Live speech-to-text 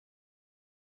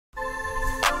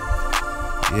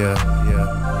Yeah.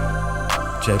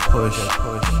 J Push. I'm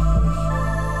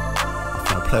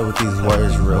finna play with these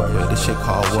words real quick. This shit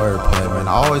called wordplay, man.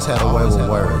 I always had a way with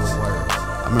words.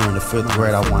 I remember in the 5th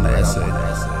grade I won an essay.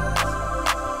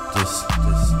 Just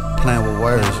playing with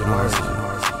words, you know what I'm saying?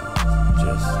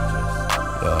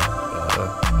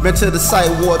 Been to the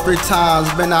site ward 3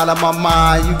 times, been out of my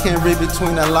mind. You can't read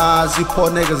between the lines. You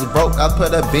poor niggas broke. I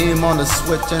put a beam on the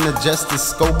switch and adjust the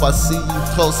scope. I see you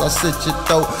close, I sit your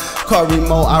throat. Car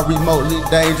remote, I'm remotely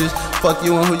dangerous. Fuck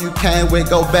you and who you came with,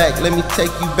 go back. Let me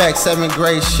take you back, 7th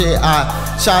grade shit. I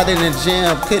shot in the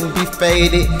gym, couldn't be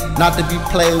faded. Not to be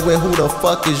played with, who the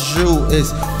fuck is you?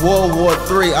 It's World War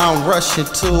III, I'm Russian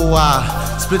too. I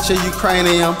split your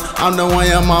Ukrainian, I'm the one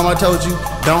your mama told you.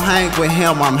 Don't hang with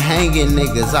him, I'm hanging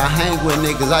niggas. I hang with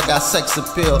niggas, I got sex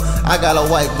appeal. I got a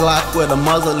white Glock with a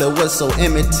muzzle whistle,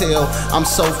 Emmett Till. I'm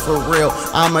so for real,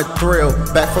 I'm a thrill.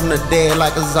 Back from the dead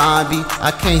like a zombie.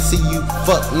 I can't see you,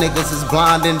 fuck niggas is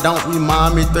blind and don't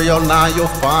remind me. 309, you'll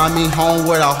find me home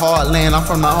with a heartland. I'm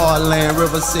from the heartland,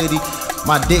 River City.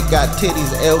 My dick got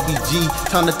titties, LBG.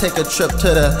 Tryna take a trip to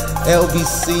the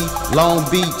LBC, Long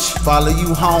Beach. Follow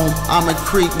you home, I'm a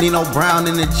creep, Nino Brown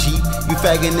in the Jeep. You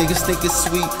faggot niggas think it's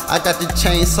sweet. I got the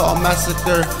chainsaw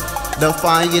massacre. They'll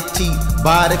find your teeth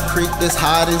by the creek, this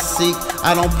hide and seek.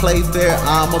 I don't play fair,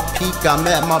 I'm a peak. I'm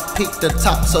at my peak, the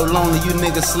top so lonely. You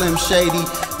niggas slim shady,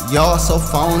 y'all so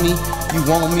phony. You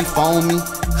want me, phone me,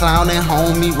 clowning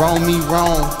homie, roam me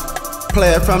wrong.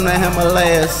 Player from the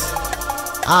Himalayas,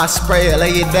 I spray it, lay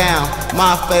it down,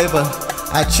 my favor.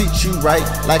 I treat you right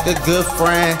like a good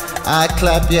friend. I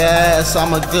clap your ass,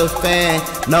 I'm a good fan.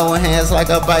 No hands like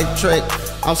a bike trick.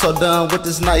 I'm so done with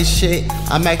this nice shit.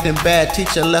 I'm acting bad,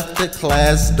 teacher left the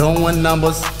class doing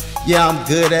numbers. Yeah, I'm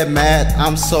good at math.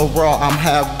 I'm so raw, I'm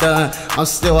half done. I'm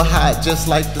still hot just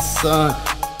like the sun.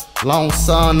 Lone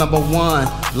Sun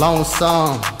 #1, Lone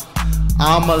Song.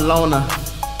 I'm a loner,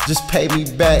 just pay me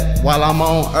back while I'm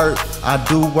on earth. I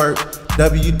do work.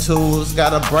 W2's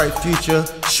got a bright future,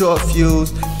 short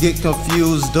fuse, get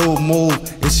confused, do move,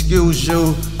 excuse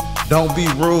you, don't be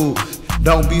rude,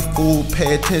 don't be fooled,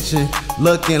 pay attention,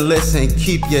 look and listen,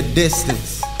 keep your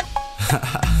distance.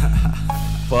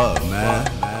 Fuck man,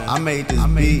 I made this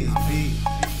beat.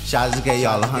 I just gave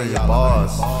y'all 100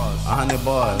 bars, 100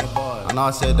 bars. I know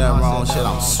I said that wrong shit,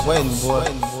 I'm sweating boy.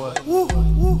 Woo,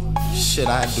 woo. Shit,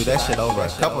 I had to do that shit over a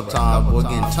couple times, boy,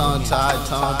 getting tongue-tied,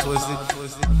 tongue-twisted.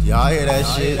 Y'all hear that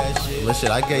shit? But shit,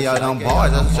 I gave y'all them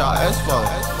bars, that's what y'all asked for.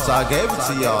 So I gave it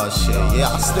to y'all, shit.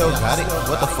 Yeah, I still got it.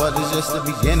 What the fuck, this just the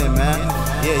beginning, man.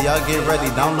 Yeah, y'all get ready,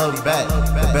 don't look back.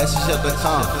 The best is yet to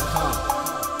come.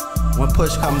 When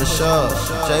push come to shove,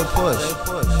 J Push.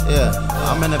 Yeah,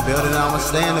 I'm in the building, I'ma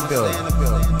stay in the building.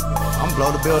 I'ma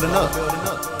blow the building up.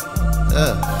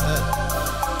 Yeah.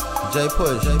 J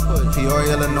Push,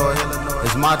 Peoria, Illinois.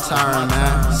 It's my turn,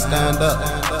 man. Stand up.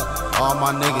 All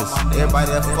my niggas,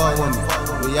 everybody that fuck with me.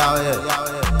 We out here.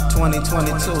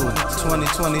 2022,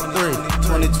 2023,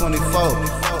 2024,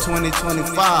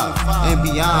 2025, and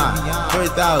beyond.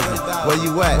 3,000. Where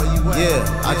you at?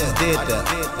 Yeah, I just did that.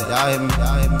 Y'all hear me?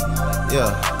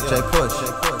 Yeah, J Push.